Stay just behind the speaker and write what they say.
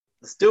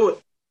Let's do it.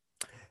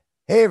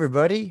 Hey,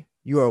 everybody.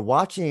 You are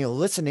watching and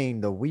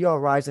listening the We Are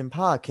Rising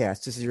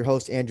podcast. This is your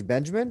host, Andrew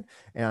Benjamin,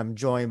 and I'm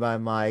joined by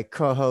my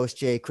co host,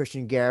 Jay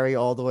Christian Gary,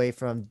 all the way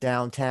from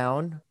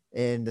downtown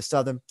in the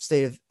southern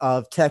state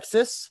of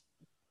Texas.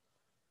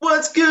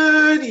 What's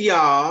good,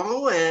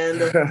 y'all?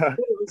 And of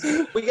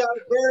course, we got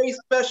a very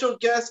special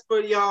guest for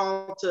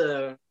y'all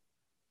to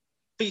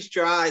feast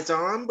your eyes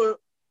on. But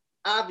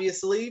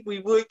obviously, we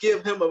would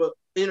give him an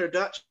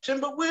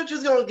introduction, but we're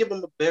just going to give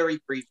him a very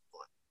brief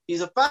one.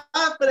 He's a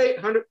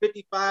 5'8",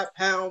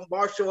 155-pound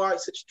martial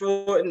arts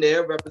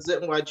extraordinaire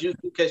representing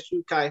Wajuku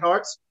Keshukai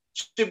Hearts,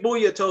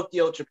 Shibuya,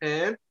 Tokyo,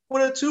 Japan,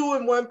 with a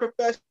 2-1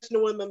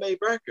 professional MMA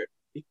record.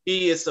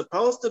 He is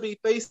supposed to be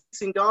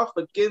facing off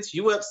against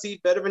UFC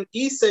veteran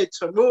Issei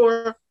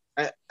Tamura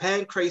at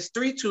Pancrase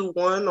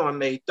 321 on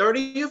May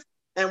 30th,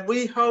 and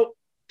we hope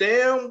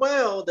damn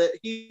well that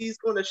he's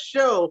going to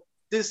show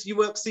this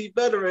UFC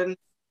veteran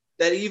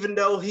that even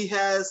though he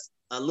has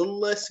a little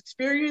less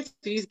experience,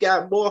 he's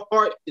got more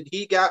heart than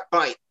he got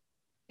fight.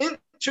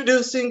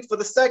 Introducing for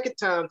the second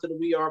time to the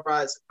We Are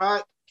Rising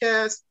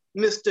podcast,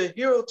 Mr.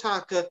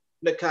 Hirotaka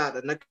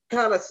Nakata.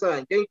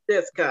 Nakata-san, genki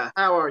desu ka?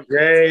 How are you?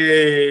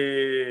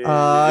 Yay!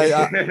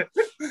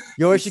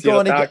 よろしく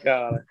お願い、石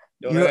田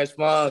お願いし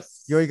ま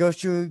す。よろ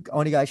しく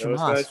お願いしよろ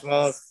しくお願います。し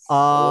ます。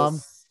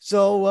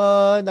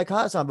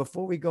Nakata-san,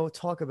 before we go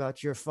talk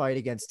about your fight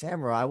against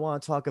Tamura, I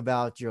want to talk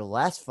about your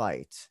last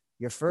fight,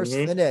 your first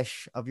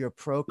finish of your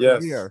pro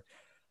career.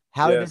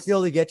 How did it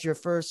feel to get your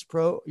first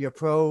pro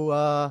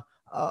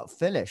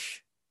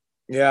finish?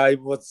 Yeah,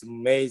 it was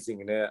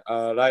amazing.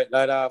 Right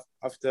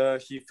after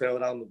he fell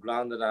down the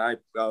ground and I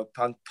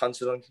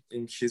punched him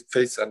in his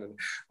face, and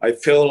I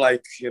feel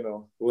like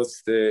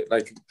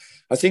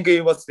I think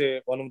it was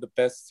one of the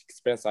best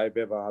experience I've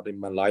ever had in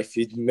my life.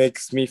 It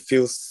makes me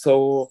feel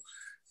so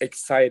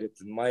excited.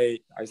 I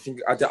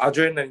think the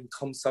adrenaline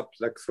comes up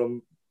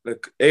from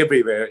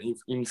everywhere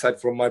inside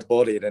from my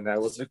body, and I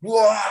was like,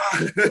 wow.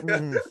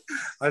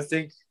 I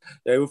think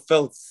it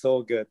felt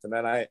so good, and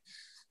then I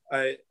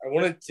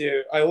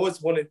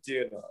always wanted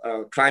to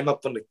climb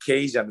up on the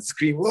cage and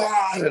scream,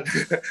 wow! And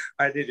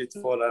I did it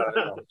for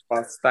the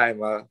first time.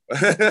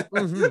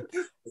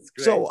 It's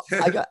great. So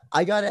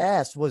I got to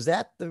ask, is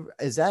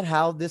that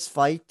how this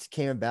fight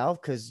came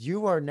about? Because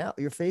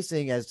you're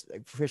facing, as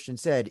Christian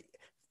said,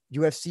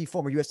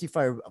 former UFC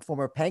fighter,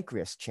 former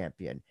Pancrase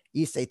champion,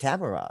 Issei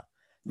Tamura.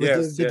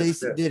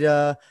 Did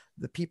the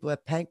people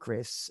at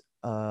Pancrase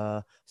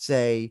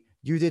say,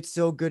 you did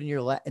so good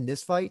in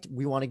this fight,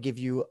 we want to give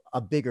you a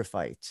bigger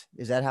fight?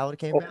 Is that how it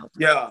came out?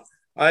 Yeah.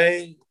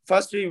 Me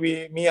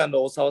and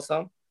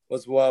Osawa-san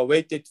was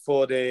waited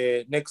for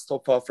the next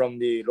offer from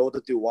the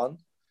Road to One.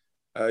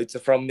 It's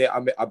from the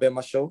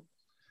Abema show.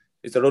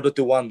 It's a Road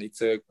to One.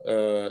 It's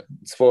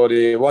for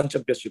the one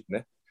championship.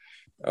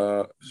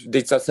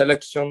 It's a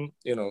selection,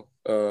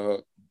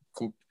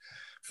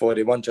 for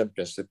the one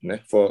championship.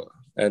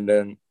 And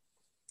then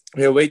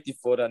we waited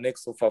for the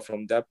next offer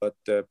from that, but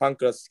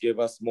Pancrase gave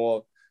us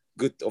more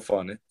good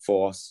offer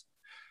for us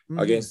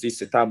against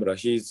this Tamura.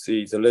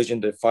 He's a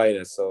legendary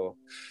fighter, so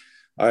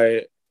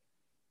I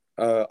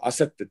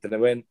accepted. And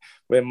when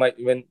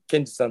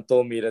Kenji-san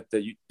told me that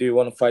do you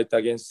want to fight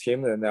against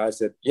him, and I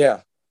said,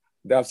 yeah,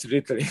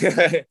 absolutely.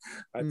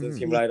 I told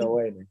him right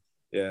away.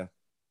 Yeah.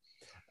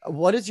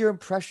 What is your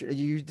impression?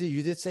 You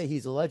did say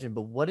he's a legend,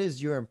 but what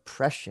is your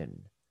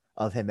impression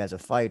of him as a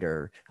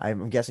fighter?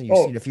 I'm guessing you've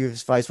seen a few of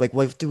his fights. Like,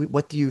 what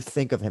do you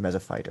think of him as a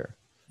fighter?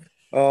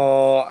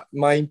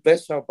 My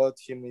impression about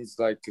him is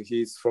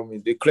he's from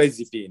the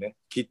Crazy P,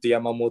 Kit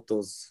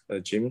Yamamoto's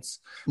gyms.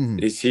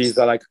 He's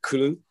like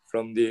crew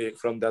from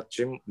that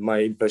gym. My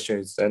impression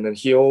is, and then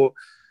he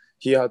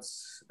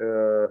has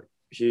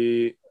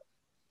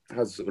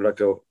like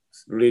a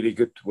really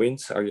good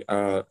wins.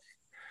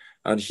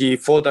 And he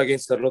fought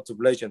against a lot of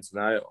legends,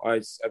 and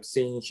I've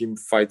seen him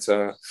fight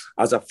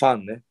as a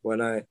fan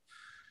when I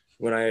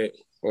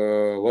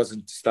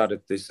wasn't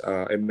started this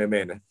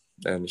MMA,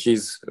 and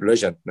he's a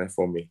legend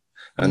for me.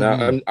 And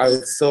I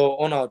was so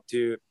honored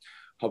to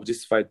have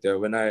this fight there.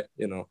 When I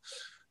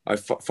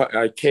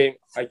came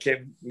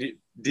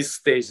this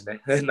stage,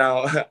 and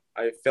now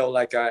I felt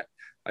like I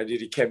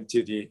really came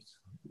to the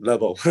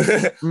level of,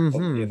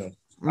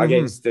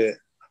 against the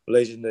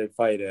legendary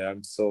fighter.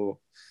 I'm so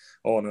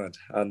honored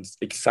and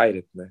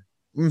excited, man.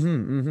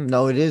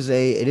 No, it is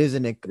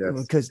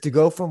because to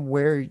go from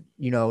where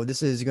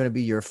this is going to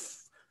be your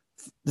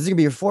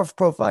fourth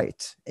pro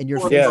fight, and you're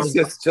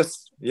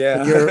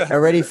you're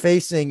already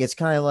facing. It's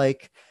kind of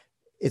like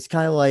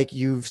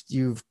you've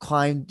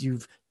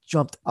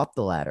jumped up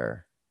the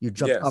ladder. You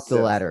jumped up the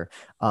ladder.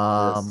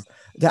 How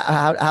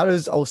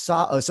does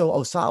Osawa? So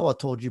Osawa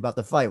told you about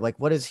the fight. Like,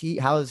 how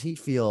does he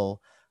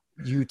feel?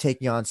 You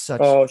taking on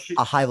such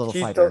a high level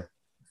fighter?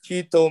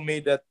 He told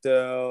me that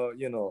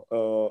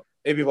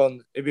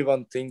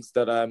everyone thinks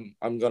that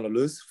I'm gonna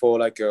lose for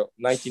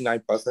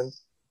 99%.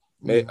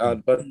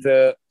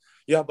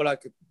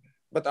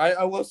 But I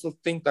also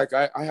think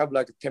I have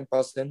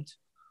 10%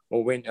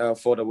 or win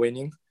for the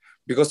winning,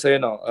 because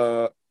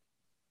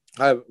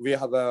we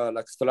have a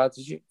like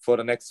strategy for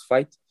the next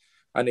fight,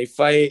 and if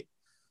I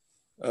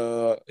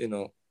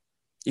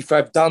if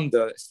I've done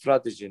the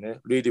strategy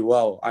really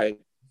well, I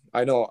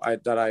know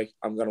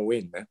I'm gonna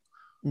win.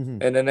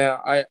 Mm-hmm. And then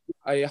I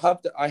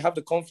have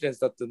the confidence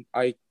that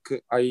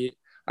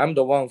I'm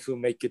the one who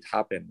make it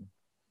happen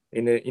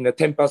in a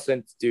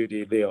 10% to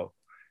the Leo,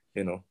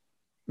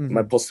 mm-hmm.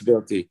 my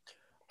possibility.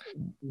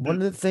 One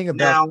of the thing about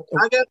now,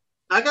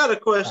 I got a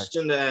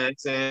question to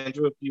ask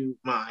Andrew, if you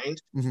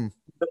mind. Mm-hmm.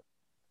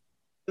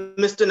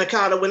 Mr.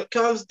 Nakata, when it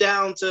comes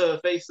down to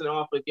facing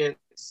off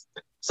against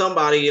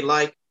somebody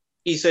like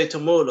Issei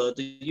Tamura,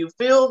 do you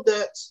feel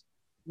that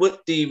with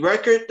the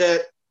record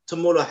that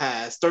Tamura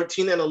has,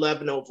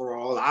 13-11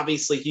 overall,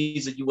 obviously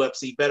he's a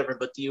UFC veteran,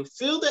 but do you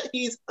feel that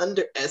he's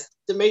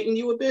underestimating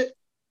you a bit?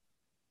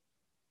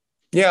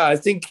 Yeah, I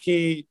think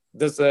he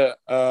does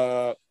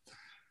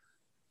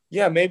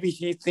maybe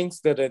he thinks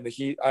that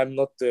I'm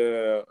not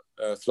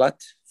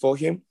flat for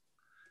him.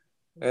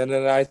 And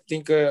then I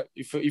think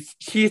if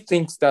he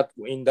thinks that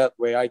in that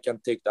way, I can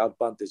take the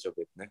advantage of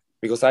it,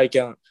 because I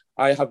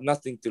have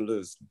nothing to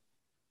lose.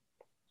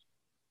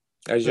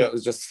 I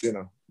just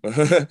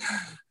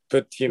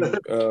put him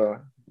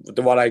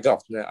the what I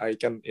got. I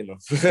can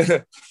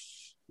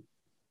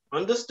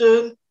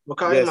Understood.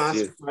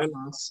 Yes.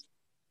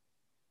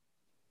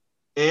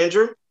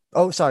 Andrew.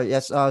 Oh, sorry.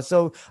 Yes.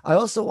 So I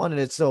also wanted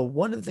it. So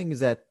one of the things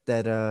that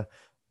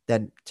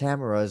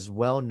Tamura is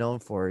well known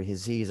for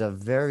is he's a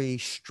very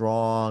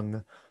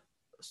strong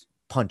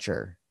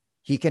puncher.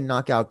 He can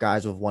knock out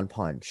guys with one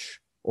punch,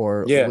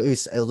 or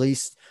at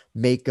least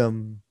make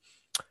them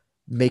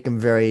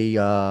very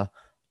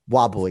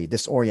wobbly,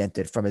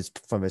 disoriented from his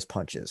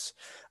punches.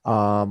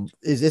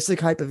 Is this the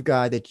type of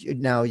guy that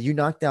you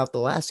knocked out the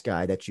last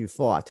guy that you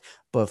fought?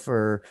 But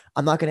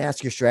I'm not going to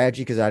ask your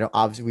strategy because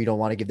obviously we don't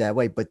want to give that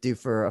away. But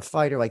for a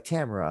fighter like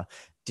Tamura,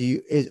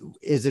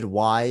 is it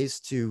wise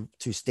to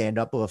stand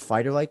up with a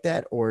fighter like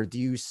that, or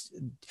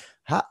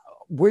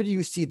where do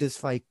you see this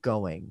fight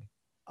going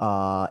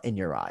in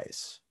your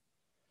eyes?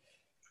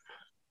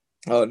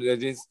 Oh,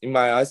 that is in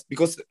my eyes,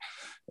 because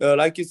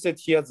like you said,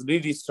 he has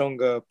really strong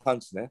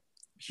punch.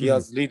 He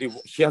has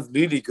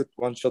really good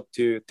one shot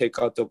to take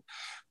out of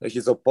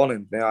his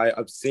opponent.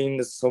 I've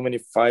seen so many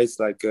fights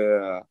like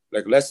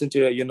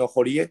recently,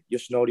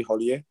 Yoshinori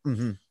Horie.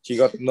 Mm-hmm. He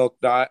got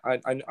knocked out. I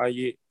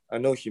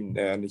know him,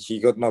 and he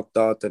got knocked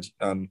out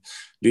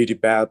really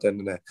bad.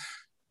 And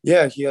he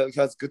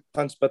has good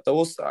punch. But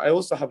I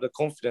also have the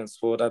confidence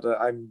for that.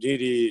 I'm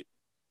really,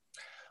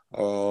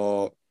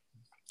 I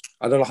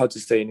don't know how to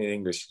say in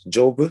English,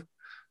 job.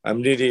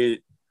 I'm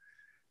really,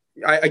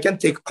 I can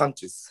take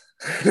punches.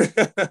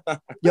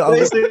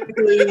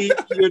 Basically,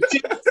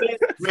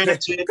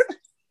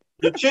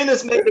 your chin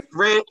is made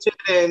granted,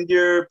 and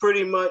you're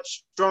pretty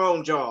much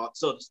strong jawed,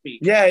 so to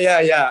speak.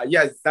 Yeah.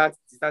 That's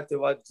exactly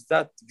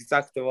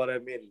what I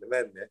mean.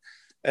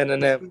 And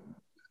then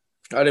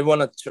I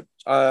want to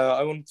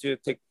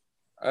take.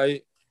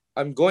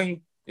 I'm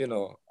going.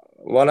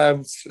 What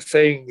I'm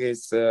saying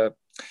is.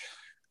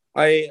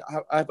 I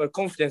have a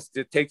confidence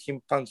to take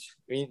him punch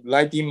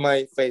right in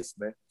my face,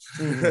 man.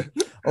 Mm-hmm.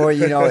 Or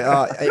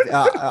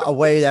a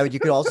way that you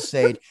could also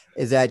say it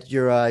is that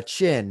your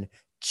chin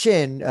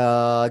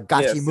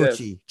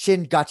gachimuchi,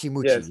 chin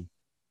gachimuchi.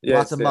 Yes,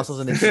 lots of muscles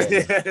in the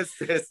chin.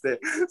 yes.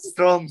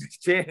 Strong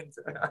chin.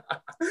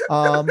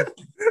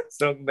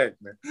 Strong neck,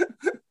 man.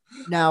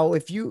 Now,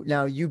 if you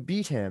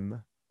beat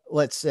him,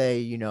 let's say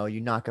you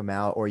knock him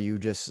out, or you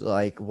just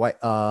wipe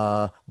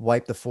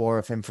the floor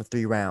of him for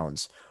 3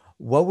 rounds.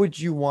 What would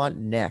you want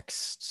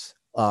next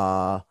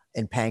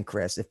in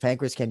Pancrase? If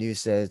Pancrase Candu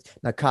says,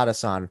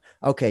 Nakata-san,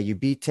 okay, you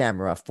beat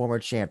Tamura, former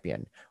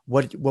champion.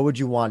 What would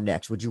you want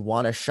next? Would you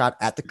want a shot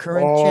at the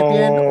current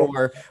champion,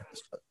 or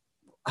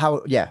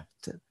how? Yeah.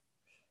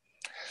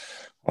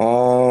 I'm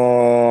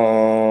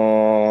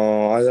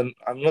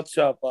not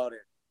sure about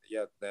it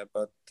yet,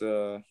 but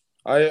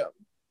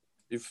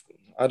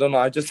I don't know.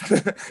 I just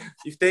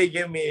if they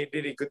give me a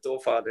really good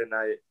offer, then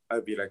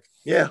I'll be like,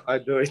 yeah, I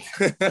do it.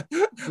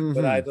 Mm-hmm.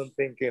 But I don't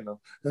think about.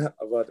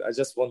 I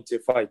just want to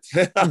fight.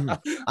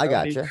 I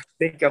gotcha.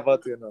 Think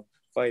about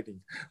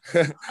fighting.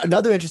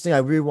 Another interesting I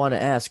really want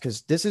to ask,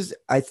 because this is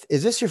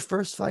this your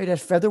first fight at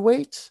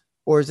featherweight,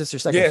 or is this your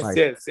second fight?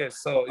 Yes.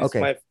 So it's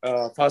my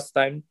first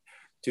time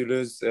to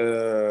lose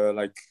till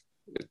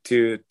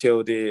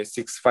the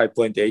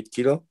 65.8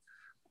 kilo.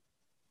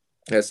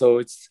 Yeah,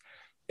 so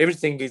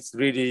everything is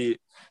really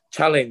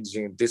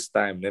challenging this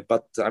time,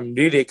 but I'm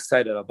really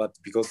excited about it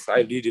because I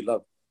really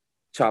love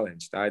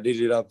challenge. I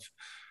really love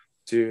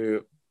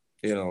to,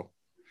 to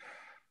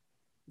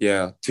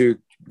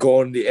go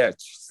on the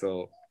edge.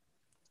 So,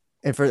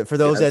 and for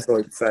those that so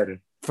excited.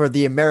 For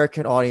the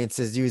American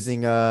audiences using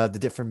the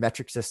different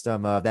metric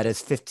system, that is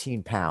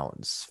 15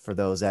 pounds for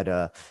those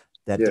that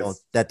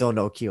don't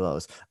know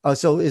kilos.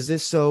 So is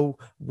this so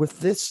with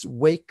this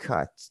weight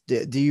cut?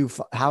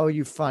 How are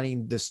you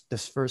finding this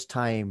first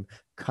time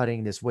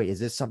cutting this weight? Is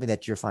this something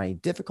that you're finding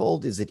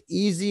difficult? Is it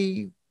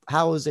easy?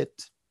 How is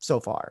it so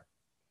far?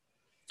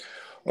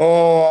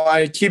 Oh,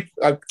 I keep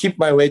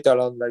my weight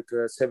around like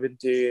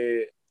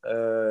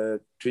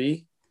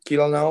 73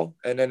 kilo now,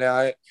 and then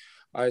I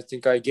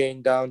think I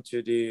gained down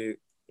to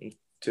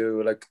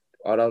like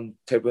around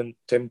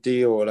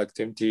 70 or like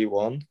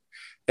 71,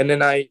 and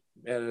then I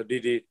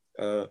really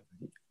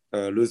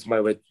lose my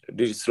weight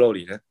really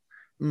slowly,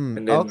 and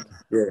then okay.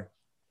 yeah.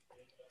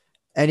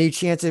 Any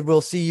chance that we'll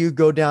see you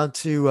go down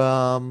to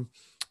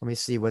let me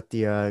see what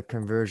the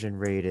conversion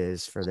rate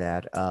is for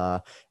that.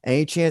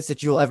 Any chance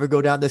that you'll ever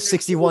go down to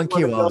 61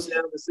 kilos?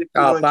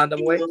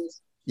 Bantamweight?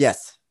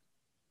 Yes.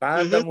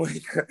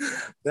 Bantamweight.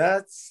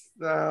 That's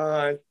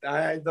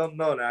I don't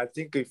know. I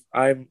think if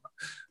I'm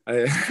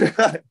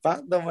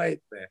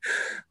bantamweight,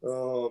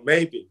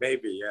 maybe,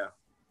 yeah.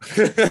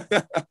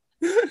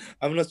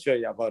 I'm not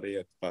sure about it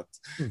yet, but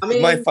I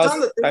mean, my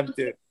first time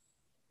to.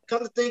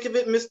 Come to think of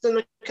it,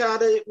 Mr.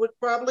 Nakata, it would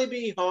probably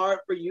be hard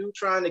for you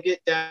trying to get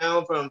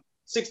down from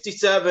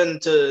 67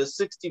 to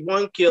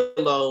 61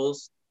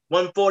 kilos,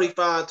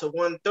 145 to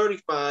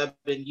 135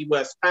 in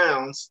US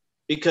pounds,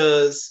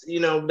 because,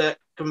 you know, that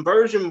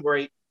conversion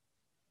rate,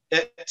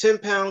 that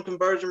 10-pound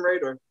conversion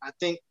rate, or I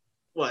think,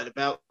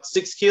 about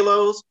 6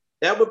 kilos,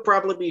 that would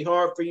probably be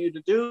hard for you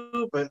to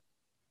do. But,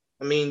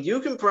 I mean, you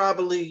can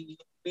probably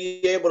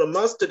be able to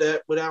muster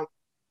that without,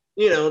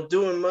 you know,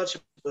 doing much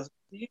of a,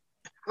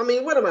 I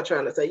mean, what am I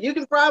trying to say? You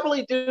can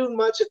probably do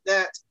much of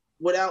that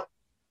without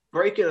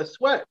breaking a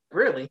sweat,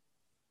 really.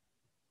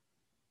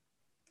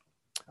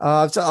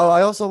 So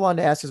I also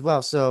wanted to ask as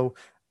well. So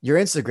your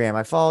Instagram,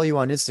 I follow you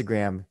on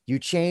Instagram. You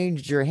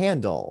changed your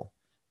handle.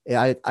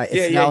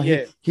 It's now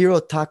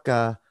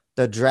Hirotaka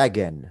the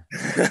Dragon.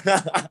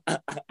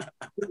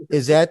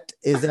 Is that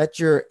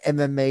your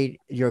MMA,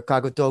 your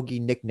Kagotogi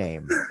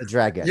nickname, the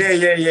Dragon?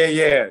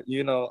 Yeah.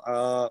 You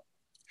know,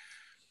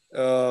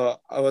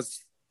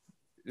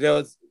 there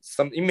was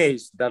some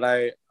image that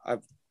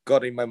I've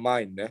got in my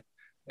mind.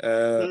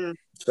 So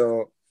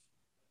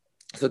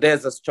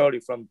there's a story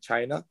from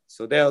China.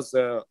 So there's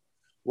there's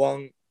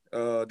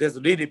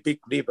a really big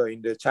river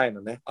in the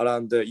China,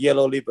 around the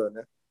Yellow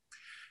River,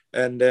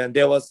 and then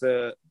there was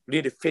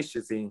really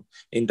fishes in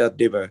that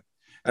river,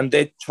 and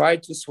they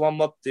tried to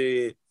swim up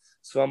the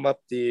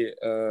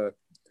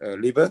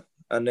river,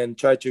 and then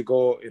try to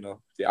go, you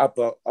know, the up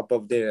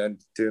of there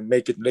and to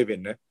make it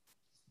living.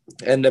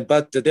 And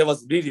but there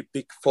was really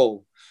big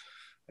fall,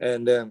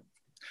 and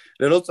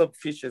lots of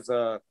fishes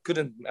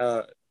couldn't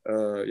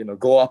you know,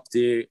 go up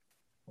the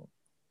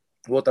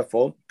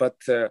waterfall, but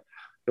the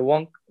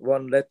one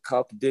red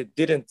carp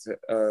didn't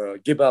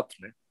give up,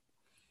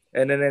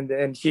 and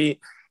then he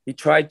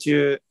tried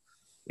to,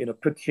 you know,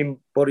 put him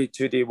body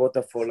to the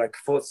waterfall like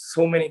for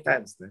so many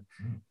times,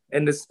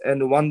 and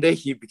one day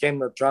he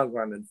became a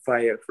dragon and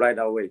fly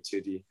away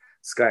to the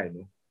sky,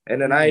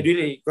 and then I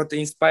really got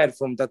inspired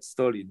from that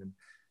story.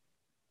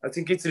 I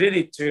think it's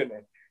really true,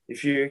 man.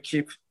 If you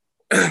keep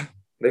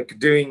like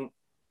doing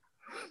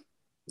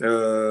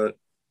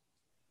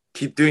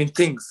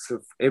things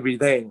every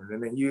day,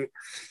 and then you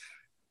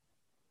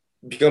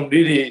become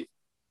really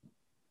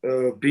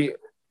big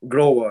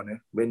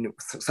grower when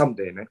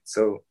someday.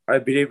 So I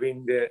believe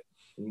in the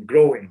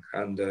growing,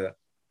 and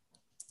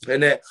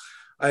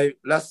I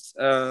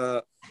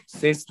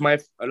since my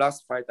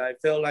last fight, I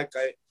felt like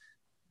I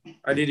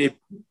really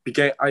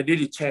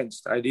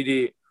changed. I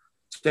really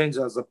changed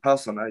as a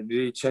person. I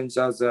really changed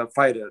as a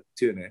fighter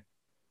too.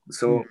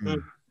 So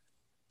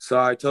so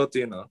I thought,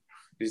 you know,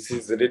 this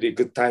is a really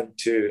good time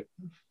to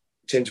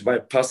change my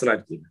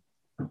personality,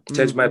 and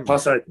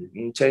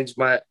change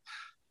my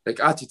like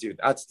attitude.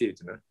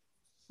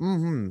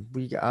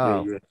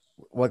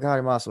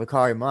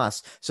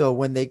 Wakarimasu. So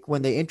when they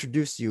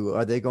introduce you,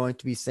 are they going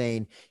to be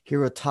saying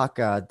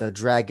Hirotaka the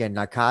Dragon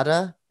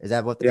Nakata? Is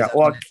that what?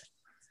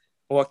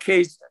 Or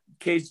Cage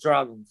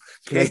Dragon.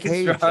 Cage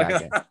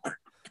Dragon.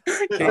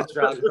 Cage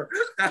Dragon.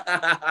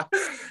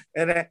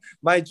 And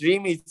my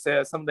dream is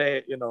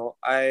someday, you know,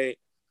 I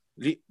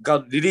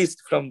got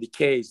released from the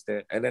cage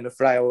and then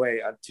fly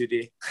away unto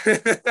the.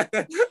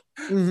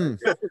 Well,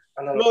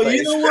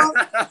 you know what?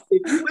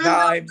 If you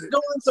end up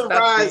going to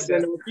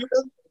Ryzen,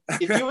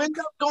 if you end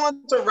up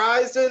going to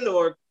Ryzen,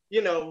 or,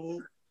 you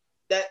know,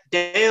 that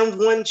damn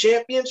one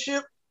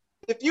championship,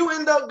 if you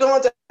end up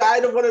going to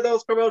either one of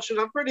those promotions,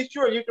 I'm pretty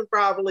sure you can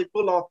probably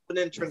pull off an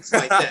entrance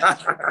like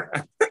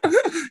that.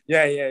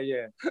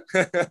 Yeah.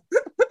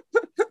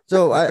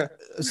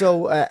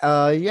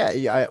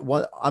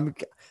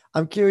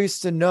 I'm curious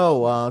to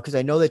know, because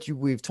I know that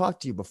we've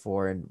talked to you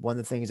before, and one of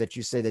the things that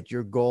you say that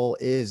your goal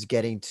is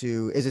getting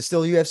to, is it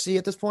still UFC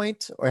at this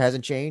point, or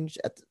hasn't changed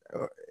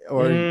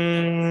or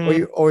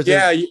is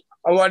it?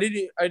 I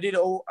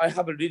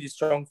have a really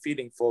strong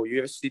feeling for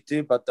UFC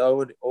too, but I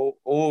would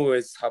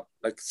always have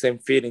like same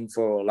feeling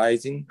for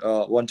Rising,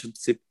 one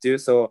championship too.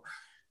 So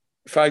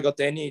if I got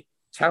any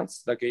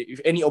chance, like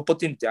if any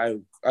opportunity, I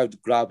would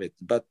grab it.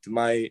 But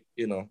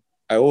you know,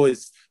 I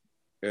always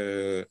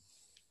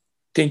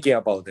thinking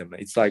about them.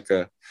 It's like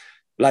a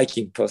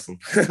liking person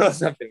or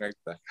something like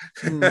that.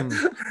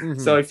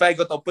 So if I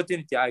got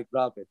opportunity, I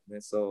grab it.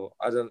 So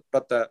I don't,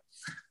 but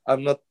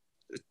I'm not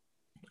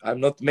I'm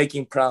not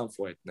making plan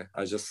for it.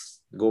 I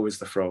just go with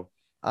the flow.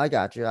 I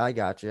got you.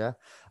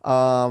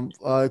 Well,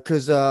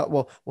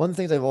 one of the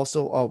things I've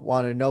also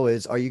want to know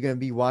is, are you going to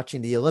be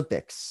watching the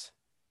Olympics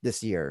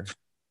this year?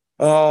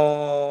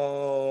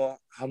 Oh,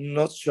 I'm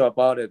not sure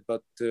about it,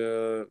 but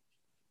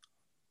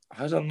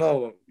I don't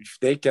know if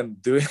they can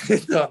do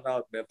it or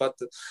not. But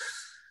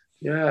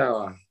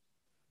yeah.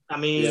 I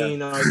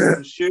mean, are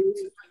you sure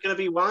you're going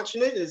to be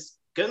watching it? It's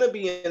going to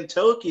be in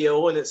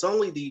Tokyo, and it's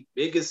only the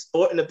biggest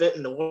sporting event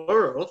in the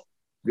world.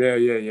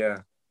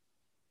 Yeah.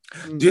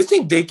 Do you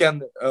think they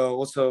can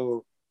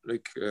also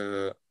like?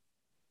 Do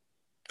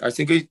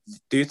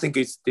you think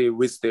it's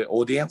with the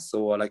audience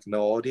or like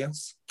no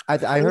audience? I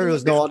heard it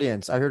was no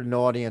audience. I heard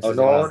no audience. Oh,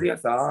 no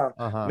audience.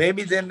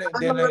 Maybe then.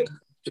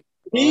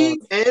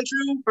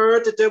 Andrew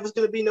heard that there was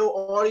going to be no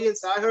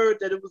audience. I heard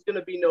that it was going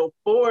to be no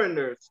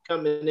foreigners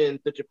coming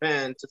into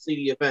Japan to see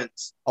the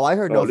events. Oh, I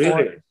heard no.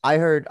 Really? I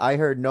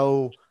heard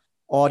no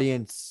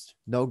audience,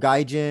 no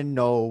gaijin,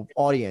 no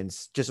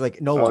audience, just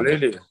like no one.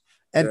 Really?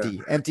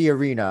 Empty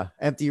arena.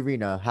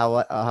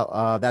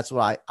 How that's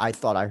what I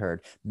thought I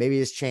heard.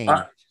 Maybe it's changed.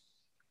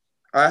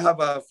 I have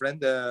a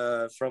friend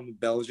from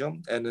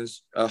Belgium, and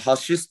her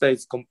sister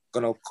is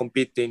gonna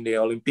compete in the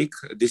Olympic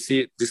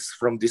this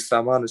from this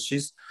summer. And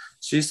she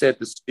said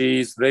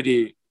she's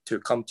ready to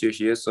come to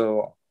here.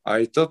 So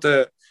I thought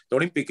the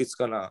Olympic is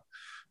gonna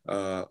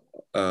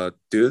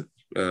do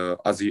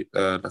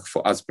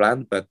as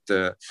planned, but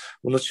I'm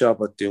not sure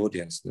about the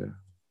audience.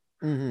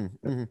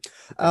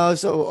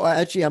 So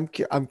actually,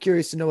 I'm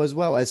curious to know as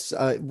well as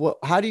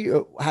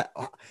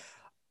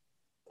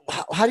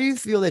how do you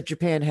feel that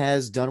Japan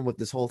has done with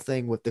this whole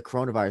thing with the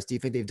coronavirus? Do you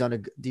think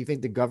do you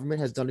think the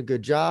government has done a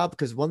good job?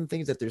 Because one of the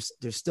things that there's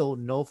still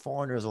no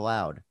foreigners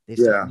allowed. They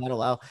still not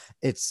allow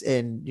I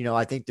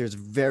think there's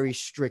very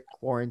strict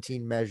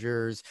quarantine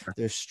measures.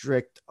 There's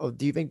strict.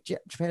 Do you think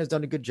Japan has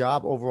done a good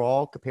job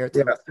overall compared to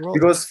the world?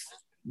 Because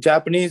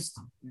Japanese,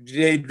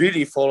 they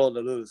really follow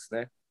the rules,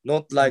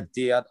 not like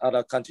the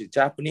other countries.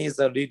 Japanese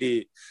are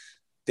really.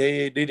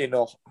 They really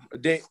know.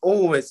 They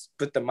always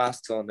put the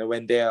mask on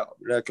when they are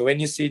like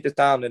when you see the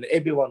town and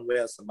everyone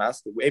wears a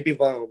mask.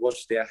 Everyone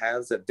wash their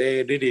hands. And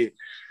they really,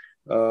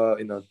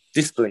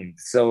 disciplined.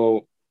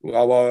 So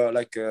our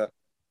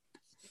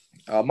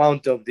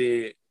amount of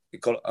the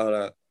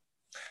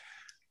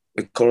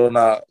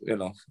corona,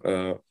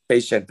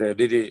 patient, they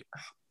really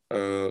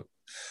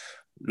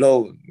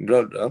low,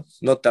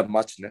 not that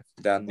much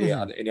than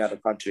any other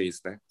countries.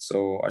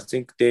 So I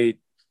think they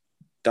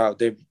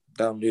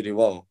done really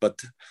well,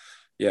 but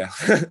so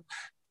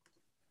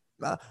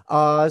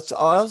I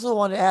also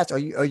want to ask, do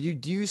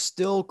you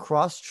still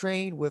cross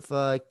train with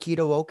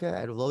Kitaoka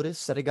at Lotus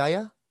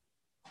Setagaya?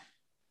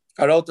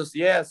 Lotus,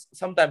 yes.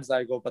 Sometimes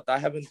I go, but I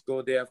haven't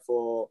go there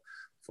for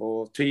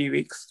 4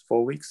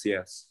 weeks.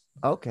 Yes.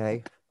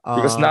 Okay.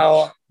 Because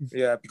now,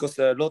 because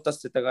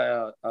Lotus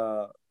Setagaya,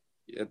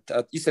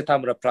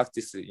 Isetamura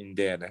practice in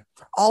there.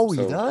 Oh,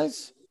 he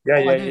does? Yeah,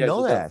 I didn't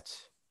know that.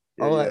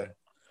 Yeah.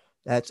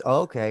 That's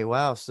okay.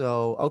 Wow.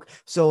 So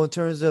in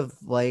terms of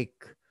like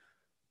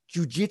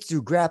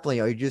jiu-jitsu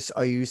grappling, are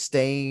you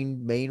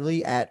staying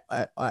mainly at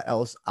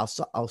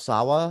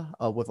Osawa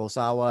with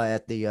Osawa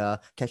at the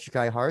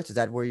Keshikai Hearts? Is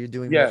that where you're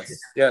doing?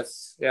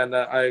 Yes. And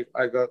I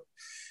got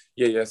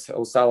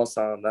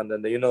Osawa-san, and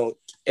then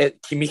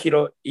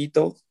Kimihiro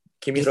Ito.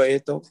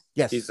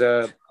 Yes, he's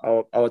our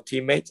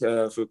teammate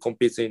who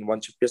competes in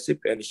One Championship,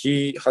 and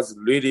he has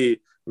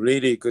really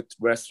really good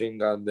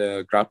wrestling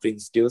and grappling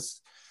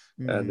skills.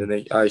 And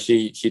then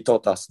he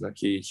taught us.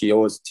 He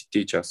always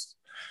teach us.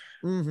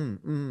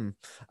 And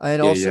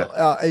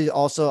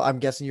also, I'm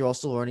guessing you're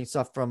also learning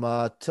stuff from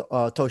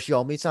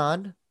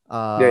Toshiomi-san.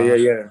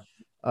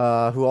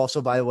 Who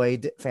also, by the way,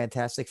 did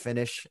fantastic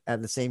finish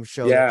at the same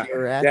show that you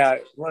were at. Yeah,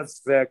 it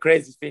was a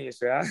crazy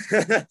finish, yeah.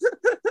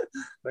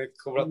 Like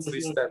Cobra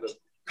 3 standard.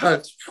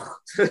 Punch.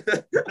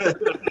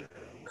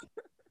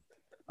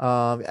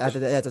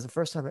 That's the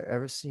first time I've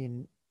ever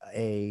seen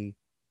a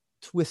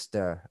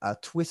twister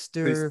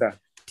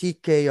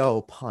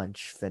TKO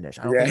punch finish.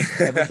 I don't think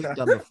it's ever been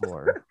done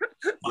before.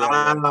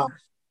 Wow.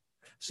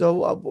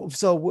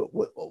 So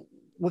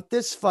with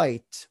this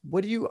fight,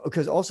 what do you?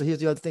 Because also here's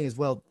the other thing as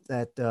well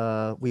that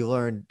we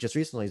learned just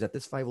recently is that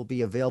this fight will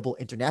be available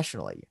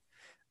internationally,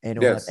 and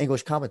it will have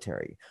English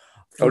commentary.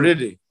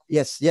 Really?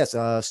 Yes.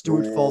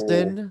 Stuart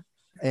Fulton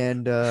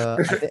and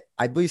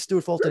I believe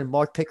Stuart Fulton and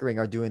Mark Pickering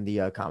are doing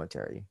the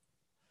commentary.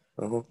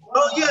 Oh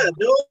yeah,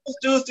 those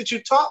dudes that you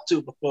talked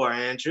to before,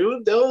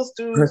 Andrew. Those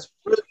dudes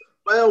really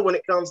well when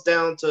it comes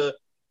down to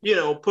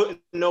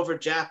putting over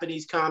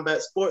Japanese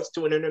combat sports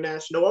to an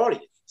international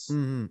audience.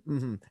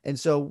 And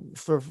so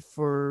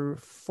for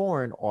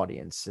foreign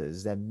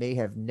audiences that may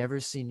have never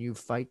seen you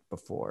fight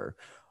before,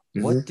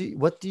 what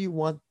do you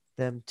want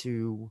them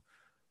to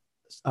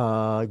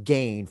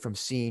gain from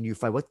seeing you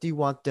fight? What do you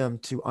want them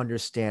to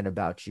understand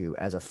about you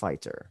as a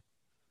fighter?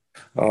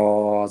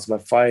 As my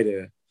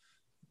fighter,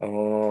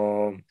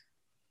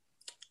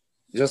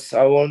 just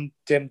I want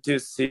them to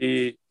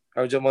see.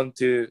 I just want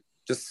to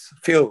just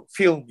feel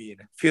me.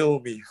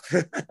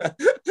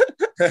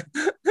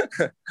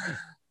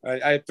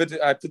 I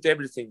put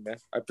everything, man.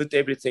 I put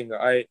everything.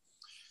 I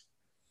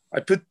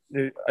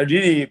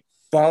really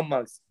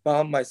burning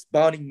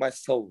my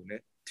soul, man,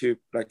 to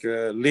like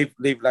live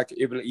like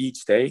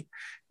each day,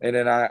 and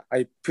then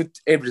I put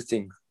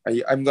everything.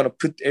 I'm gonna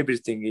put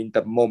everything in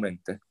the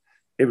moment,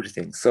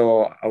 everything.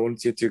 So I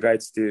want you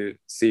guys to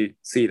see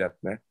that,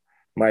 man.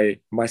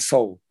 My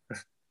soul.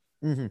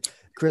 Mm-hmm.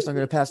 Chris, I'm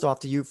going to pass it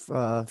off to you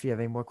if you have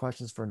any more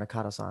questions for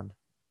Nakata-san.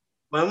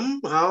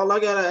 All I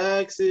gotta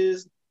ask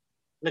is,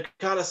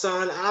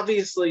 Nakata-san,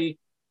 obviously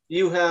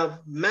you have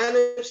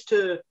managed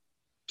to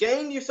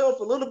gain yourself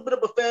a little bit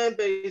of a fan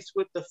base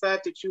with the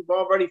fact that you've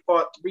already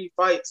fought 3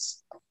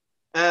 fights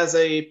as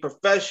a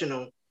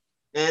professional.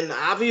 And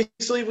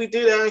obviously we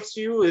did ask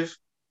you if,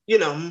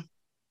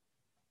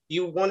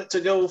 you wanted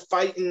to go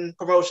fight in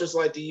promotions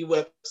like the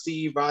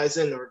UFC,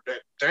 Rizin, or the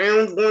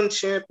Round 1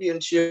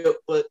 championship,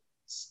 but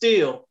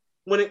still,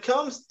 when it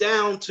comes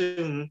down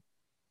to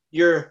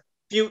your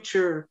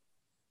future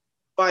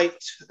fight,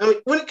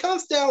 when it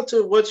comes down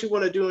to what you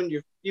want to do in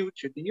your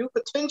future, do you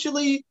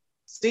potentially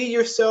see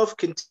yourself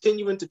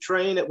continuing to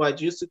train at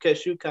Waijutsu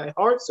Keshukai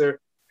Hearts,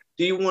 or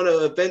do you want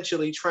to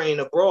eventually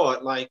train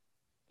abroad, like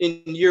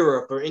in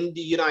Europe or in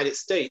the United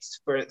States,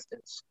 for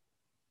instance?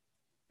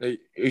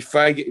 If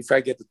I get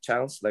the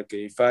chance, like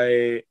if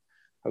I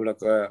have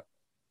like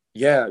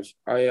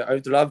I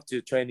would love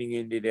to training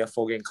in the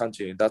foreign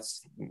country.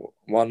 That's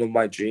one of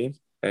my dreams.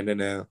 And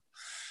then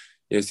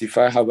yes, if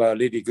I have a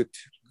really good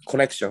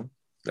connection,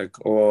 like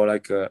or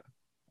like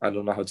I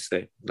don't know how to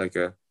say, like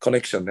a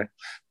connection,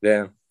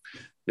 then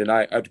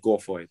I'd go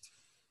for it.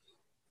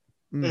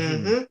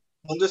 Mm-hmm.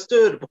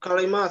 Understood.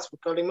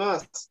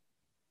 Wakarimasu.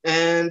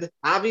 And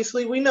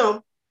obviously we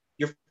know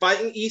you're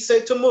fighting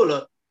Issei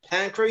Tamura.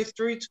 Pancrase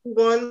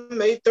 321,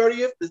 May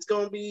 30th. It's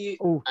going to be,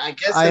 I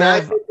guess.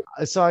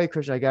 Sorry,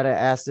 Christian, I got to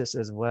ask this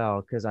as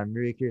well because I'm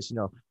really curious to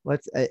know.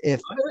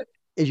 If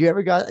you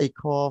ever got a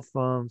call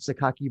from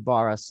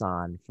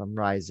Sakakibara-san from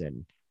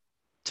Rizin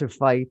to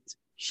fight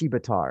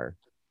Shibatar,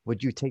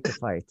 would you take the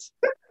fight?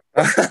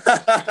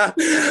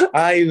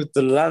 I would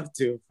love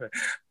to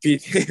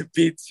beat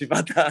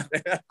Shibata.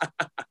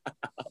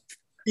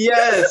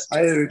 Yes.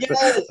 I would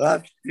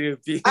love to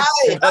beat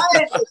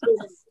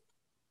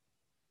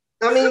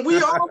I mean, we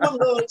all would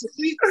love to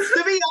see,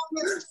 to be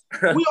honest,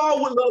 we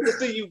all would love to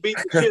see you beat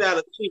the shit out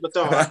of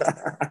Shibatar.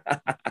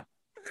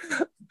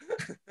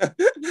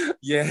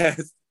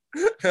 Yes.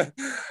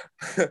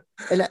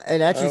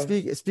 And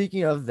actually,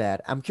 speaking of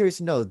that, I'm curious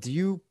to know, do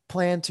you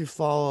plan to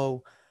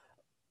follow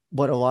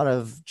what a lot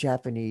of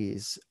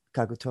Japanese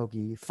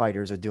Kakutogi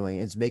fighters are doing,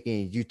 is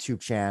making a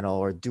YouTube channel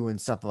or doing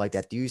something like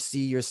that? Do you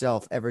see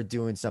yourself ever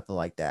doing something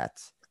like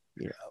that?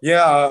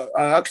 Yeah,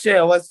 actually,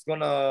 I was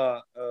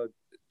gonna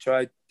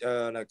try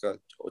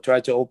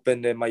to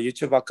open my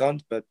YouTube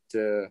account, but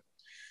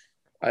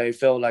I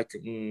felt like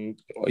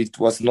it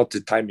was not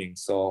the timing,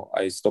 so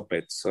I stopped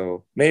it.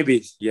 So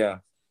maybe, yeah.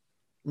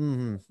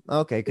 Mm-hmm.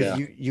 Okay, because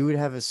you would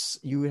have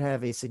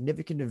a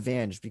significant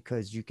advantage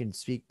because you can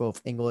speak both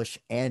English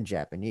and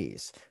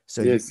Japanese.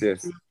 So yes,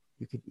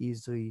 you could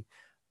easily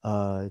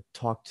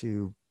talk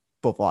to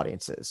both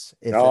audiences.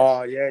 Yeah.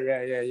 I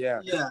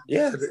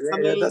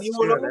mean,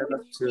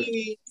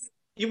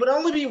 you would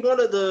only be one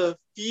of the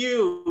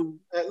few,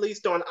 at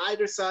least on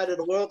either side of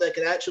the world, that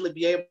could actually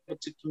be able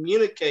to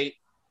communicate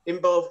in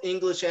both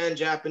English and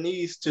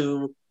Japanese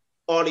to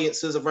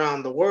audiences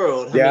around the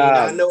world.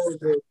 I know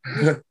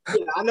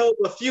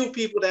a few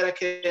people that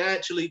can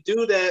actually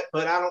do that,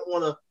 but I don't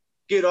want to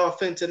get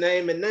off into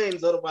naming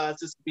names, otherwise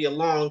this would be a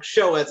long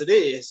show as it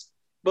is.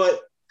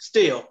 But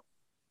still,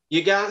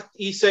 you got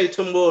Issei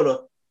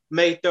Tamura,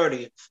 May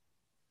 30th.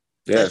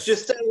 Yes. Let's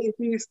just say if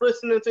he's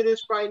listening to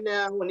this right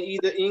now in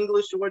either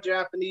English or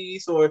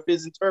Japanese, or if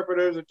his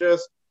interpreters are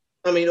just,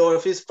 or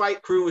if his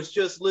fight crew is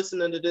just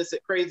listening to this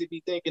at Crazy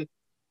be thinking,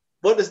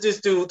 what is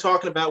this dude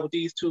talking about with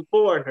these 2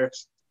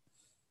 foreigners?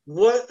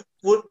 What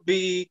would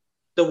be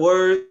the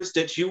words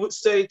that you would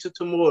say to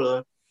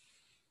Tamura,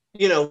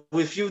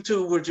 if you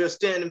two were just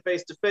standing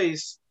face to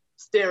face,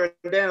 staring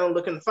down,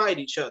 looking to fight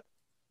each other?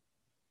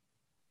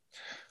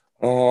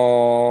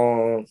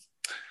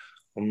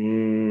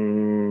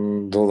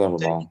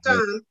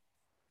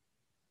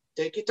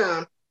 Take your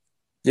time.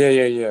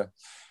 Yeah.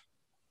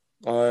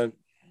 I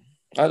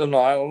don't know.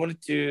 I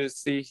wanted to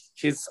see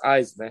his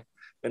eyes, man.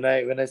 When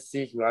I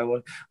see him,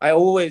 I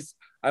always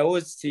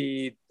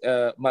see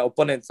my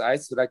opponent's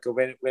eyes. Like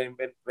when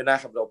I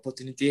have the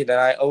opportunity, then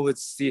I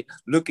always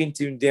look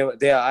into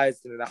their eyes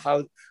and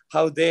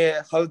how they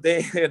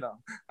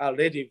are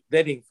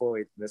ready for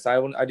it. So I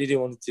really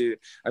want to.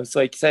 I'm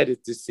so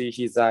excited to see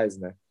his eyes,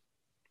 man.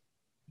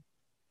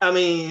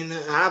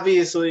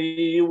 Obviously,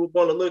 you would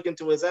want to look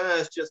into his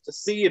eyes just to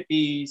see if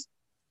he's,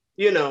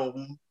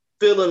 feeling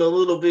a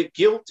little bit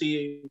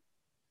guilty.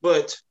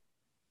 But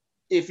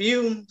if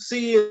you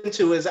see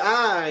into his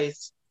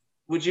eyes,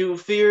 would you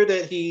fear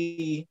that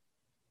he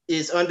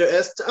is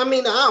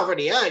underestimated? I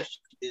already asked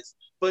you this,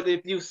 but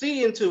if you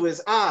see into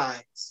his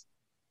eyes,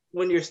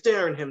 when you're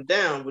staring him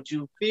down, would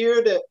you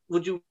feel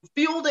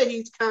that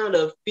he's kind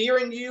of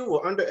fearing you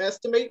or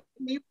underestimating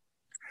you?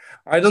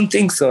 I don't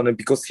think so,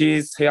 because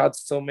he had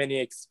so many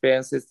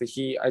experiences.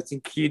 I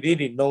think he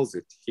really knows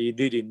it. He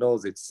really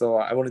knows it. So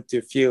I wanted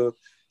to feel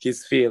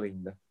his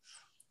feeling.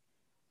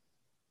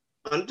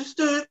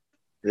 Understood.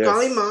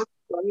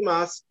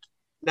 Yes.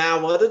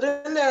 Now, other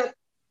than that,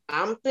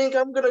 I'm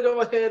gonna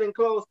go ahead and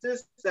close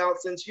this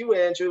out since you,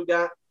 Andrew,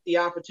 got the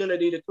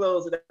opportunity to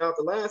close it out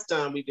the last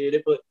time we did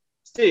it. But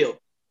still,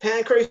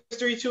 Pancrase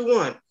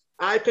 321,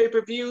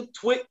 iPay-per-view,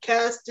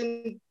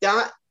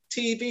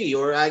 twitcasting.tv,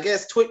 or I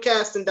guess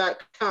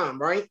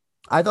twitcasting.com, right?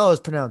 I thought it was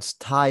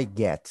pronounced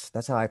Tyget.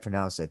 That's how I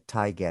pronounce it,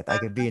 Tyget. I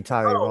could be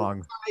entirely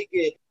wrong.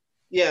 Tyget.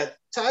 Yeah,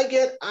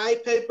 Tyget,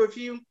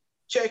 iPay-per-view.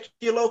 Check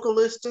your local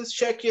listings,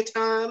 check your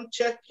time,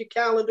 check your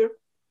calendar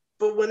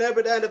for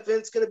whenever that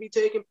event's going to be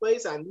taking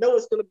place. I know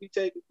it's going to be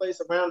taking place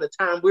around the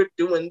time we're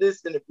doing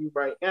this interview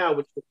right now,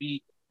 which will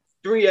be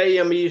 3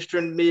 a.m.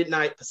 Eastern,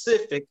 midnight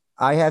Pacific.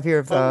 I have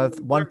here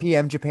 1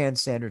 p.m. Japan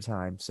Standard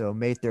Time, so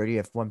May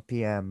 30th, 1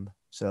 p.m.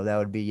 So that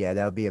would be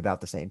about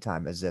the same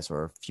time as this,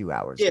 or a few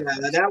hours. Yeah,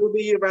 that would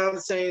be around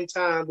the same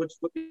time, which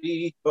would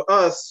be for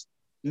us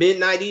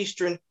midnight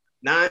Eastern,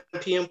 9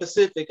 p.m.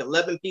 Pacific,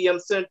 11 p.m.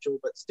 Central,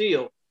 but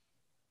still.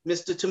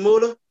 Mr.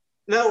 Tamura?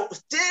 No,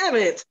 damn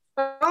it.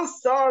 I'm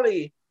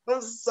sorry for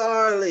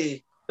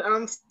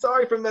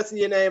messing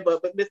your name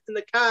up, but Mr.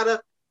 Nakata,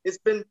 it's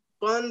been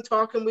fun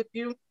talking with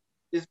you.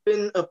 It's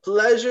been a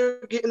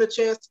pleasure getting a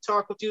chance to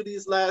talk with you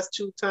these last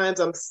 2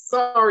 times. I'm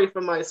sorry for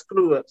my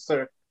screw up,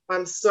 sir.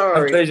 I'm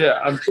sorry. Pleasure.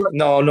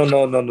 No.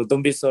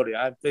 Don't be sorry.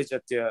 I'm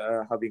pleasure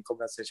to having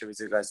conversation with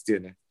you guys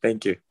too.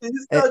 Thank you.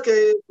 It's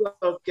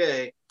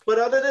okay. But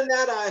other than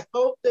that, I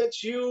hope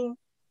that you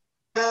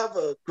have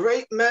a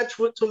great match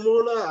with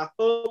Tamura. I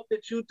hope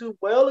that you do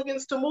well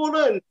against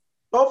Tamura, and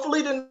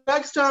hopefully the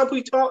next time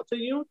we talk to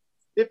you,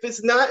 if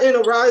it's not in a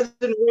Rising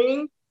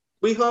ring,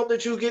 we hope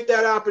that you get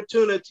that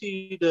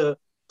opportunity to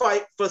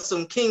fight for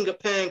some King of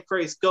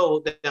Pancrase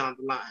gold down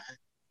the line.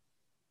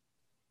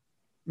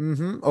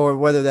 Or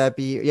whether that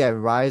be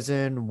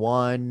Ryzen,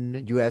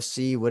 One,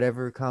 UFC,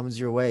 whatever comes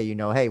your way.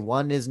 Hey,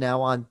 One is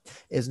now on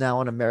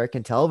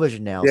American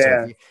television now.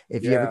 Yeah. So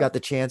if you ever got the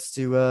chance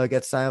to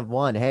get signed with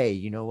One, hey,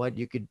 you know what,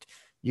 you could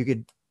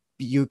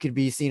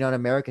be seen on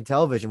American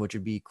television, which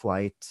would be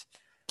quite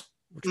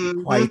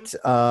step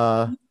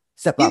up.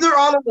 Either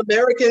on an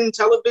American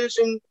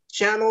television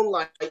channel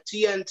like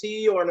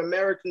TNT or an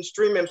American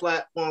streaming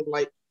platform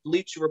like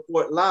Bleacher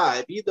Report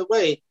Live. Either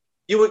way,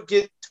 you would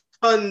get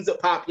tons of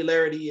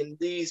popularity in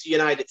these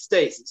United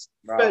States,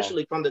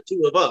 especially from the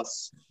two of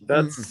us.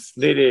 That's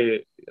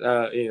really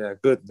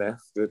good, man.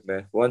 Good,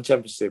 man. One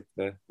championship,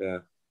 man. Yeah.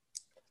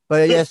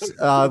 But yes,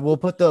 we'll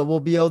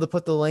be able to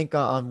put the link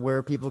on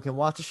where people can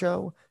watch the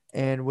show.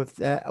 And with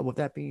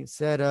that being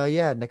said,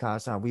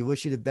 Nakata-san, we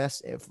wish you the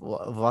best of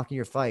luck in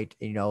your fight.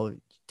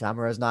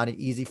 Tamura is not an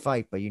easy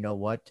fight, but you know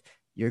what?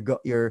 You're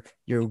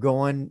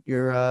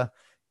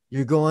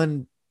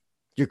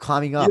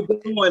climbing up. You're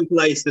going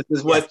places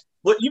is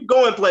what you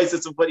going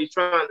places is what he's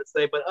trying to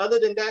say. But other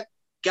than that,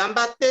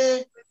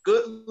 gambate,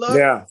 good luck.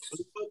 Yeah.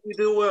 Hope you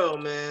do well,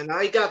 man.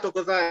 Arigatou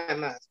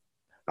gozaimasu.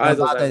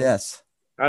 Yes.